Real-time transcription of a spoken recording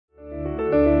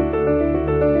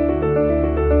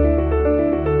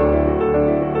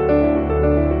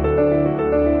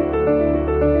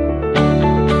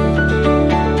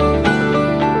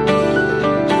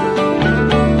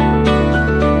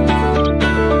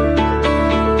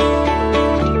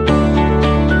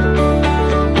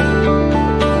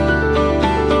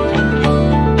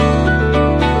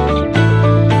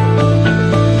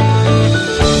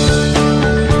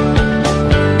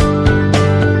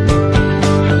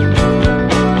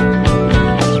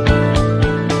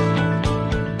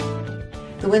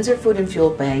Windsor Food and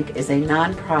Fuel Bank is a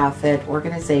nonprofit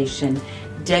organization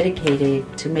dedicated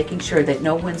to making sure that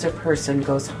no Windsor person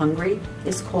goes hungry,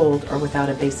 is cold, or without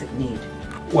a basic need.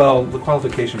 Well, the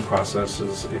qualification process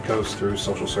it goes through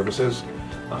social services.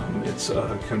 It's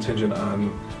contingent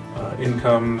on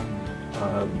income,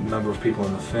 number of people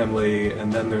in the family,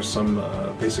 and then there's some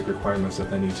basic requirements that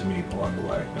they need to meet along the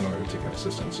way in order to get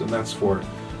assistance. And that's for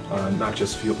not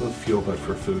just fuel, but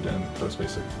for food and those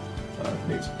basic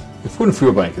needs. The Food and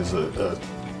Fuel Bank is a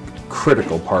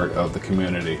critical part of the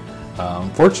community.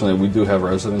 Fortunately, we do have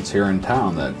residents here in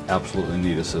town that absolutely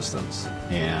need assistance,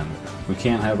 and we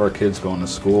can't have our kids going to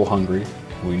school hungry.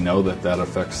 We know that that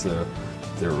affects their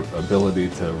ability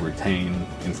to retain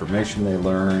information they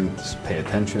learn, pay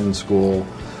attention in school.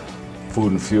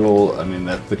 Food and fuel, I mean,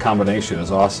 the combination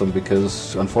is awesome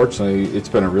because unfortunately it's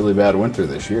been a really bad winter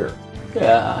this year.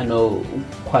 Yeah, I know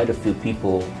quite a few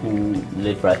people who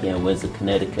live right here in Windsor,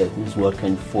 Connecticut, who's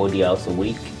working 40 hours a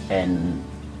week and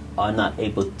are not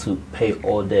able to pay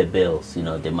all their bills. You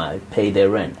know, they might pay their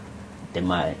rent, they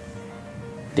might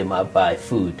buy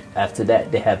food. After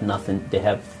that, they have nothing. They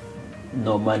have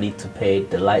no money to pay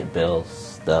the light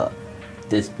bills,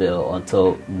 this bill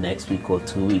until next week or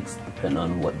 2 weeks, depending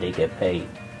on what they get paid.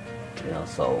 You know,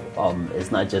 so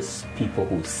it's not just people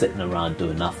who's sitting around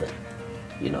doing nothing.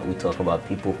 You know, we talk about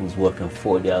people who's working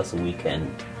 40 hours a week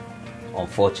and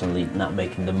unfortunately not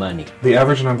making the money. The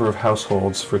average number of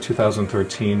households for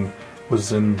 2013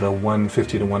 was in the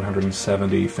 150 to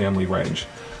 170 family range.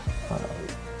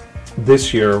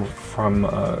 This year, from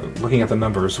looking at the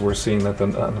numbers, we're seeing that the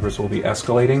numbers will be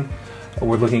escalating.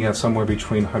 We're looking at somewhere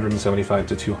between 175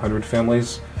 to 200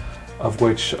 families, of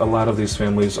which a lot of these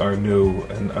families are new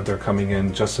and they're coming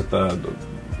in just at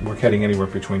we're getting anywhere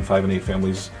between 5 and 8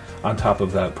 families on top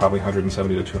of that, probably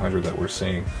 170 to 200 that we're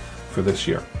seeing for this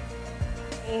year.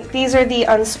 These are the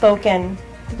unspoken,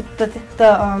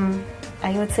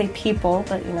 I would say people,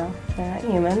 but you know, they're not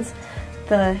humans,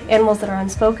 the animals that are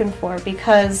unspoken for,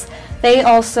 because they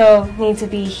also need to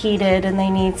be heated and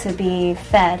they need to be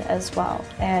fed as well.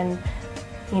 And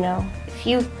you know, if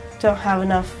you don't have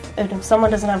enough, if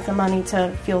someone doesn't have the money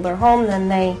to fuel their home, then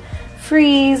they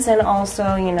freeze, and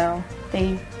also, you know,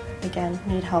 they again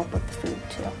need help with the food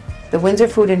too. The Windsor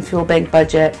Food and Fuel Bank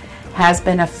budget has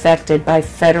been affected by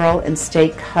federal and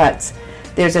state cuts.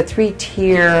 There's a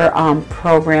 3-tier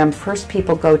program. First,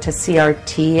 people go to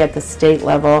CRT at the state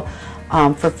level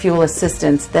for fuel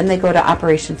assistance. Then they go to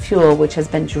Operation Fuel, which has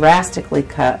been drastically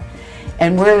cut.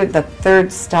 And we're the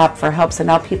third stop for help, so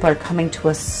now people are coming to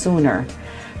us sooner.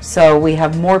 So we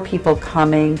have more people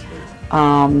coming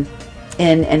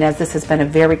in, and as this has been a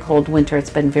very cold winter, it's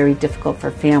been very difficult for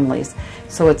families.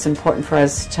 So it's important for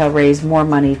us to raise more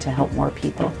money to help more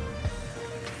people.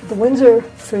 The Windsor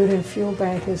Food and Fuel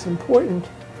Bank is important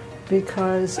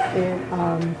because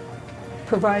it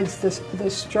provides this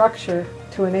structure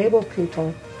to enable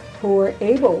people who are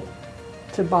able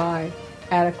to buy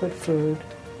adequate food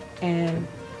and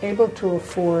able to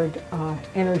afford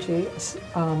energy,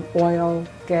 oil,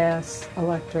 gas,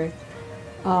 electric.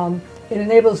 It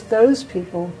enables those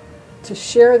people to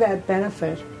share that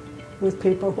benefit with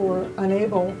people who are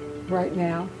unable right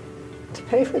now to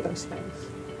pay for those things.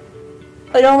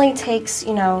 It only takes,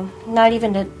 you know,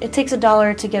 it takes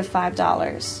 $1 to give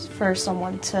 $5 for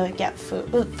someone to get food,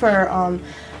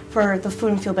 for the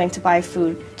Food and Fuel Bank to buy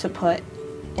food to put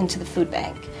into the food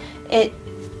bank. It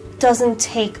doesn't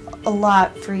take a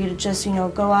lot for you to just, you know,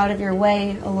 go out of your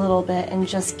way a little bit and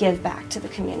just give back to the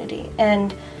community.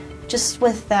 And just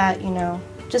with that, you know,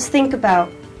 just think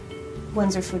about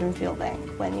Windsor Food and Fuel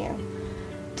Bank when you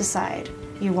decide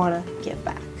you want to give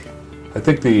back. I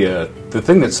think the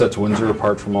thing that sets Windsor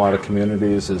apart from a lot of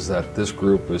communities is that this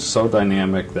group is so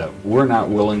dynamic that we're not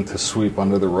willing to sweep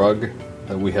under the rug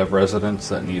that we have residents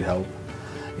that need help,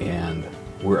 and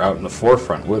we're out in the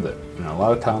forefront with it. You know, a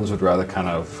lot of towns would rather kind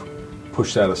of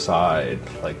push that aside,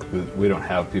 like we don't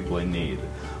have people in need.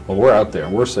 Well, we're out there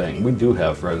and we're saying we do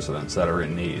have residents that are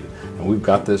in need, and we've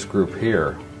got this group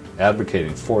here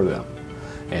advocating for them.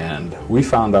 And we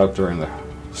found out during the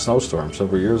snowstorm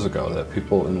several years ago that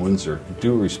people in Windsor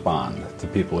do respond to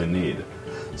people in need.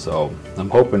 So I'm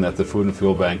hoping that the Food and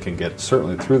Fuel Bank can get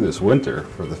certainly through this winter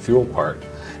for the fuel part,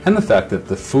 and the fact that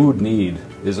the food need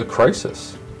is a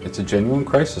crisis. It's a genuine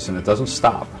crisis and it doesn't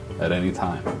stop at any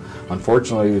time.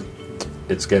 Unfortunately,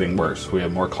 it's getting worse. We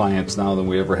have more clients now than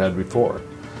we ever had before.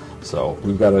 So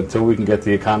we've got, until we can get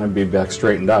the economy back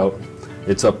straightened out,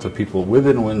 it's up to people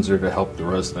within Windsor to help the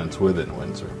residents within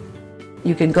Windsor.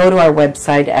 You can go to our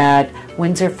website at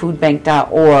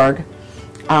windsorfoodbank.org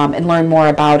and learn more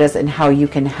about us and how you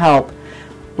can help.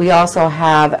 We also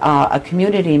have a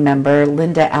community member,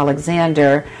 Linda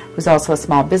Alexander, who's also a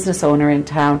small business owner in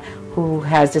town, who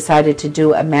has decided to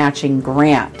do a matching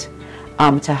grant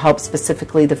to help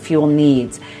specifically the fuel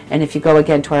needs. And if you go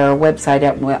again to our website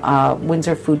at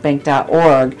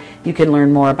windsorfoodbank.org, you can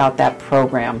learn more about that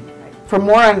program. For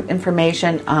more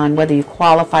information on whether you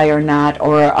qualify or not,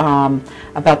 or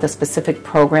about the specific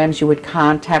programs, you would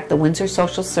contact the Windsor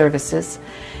Social Services,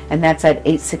 and that's at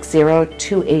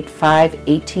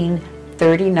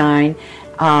 860-285-1839.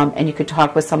 And you could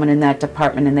talk with someone in that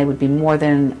department, and they would be more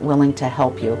than willing to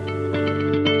help you.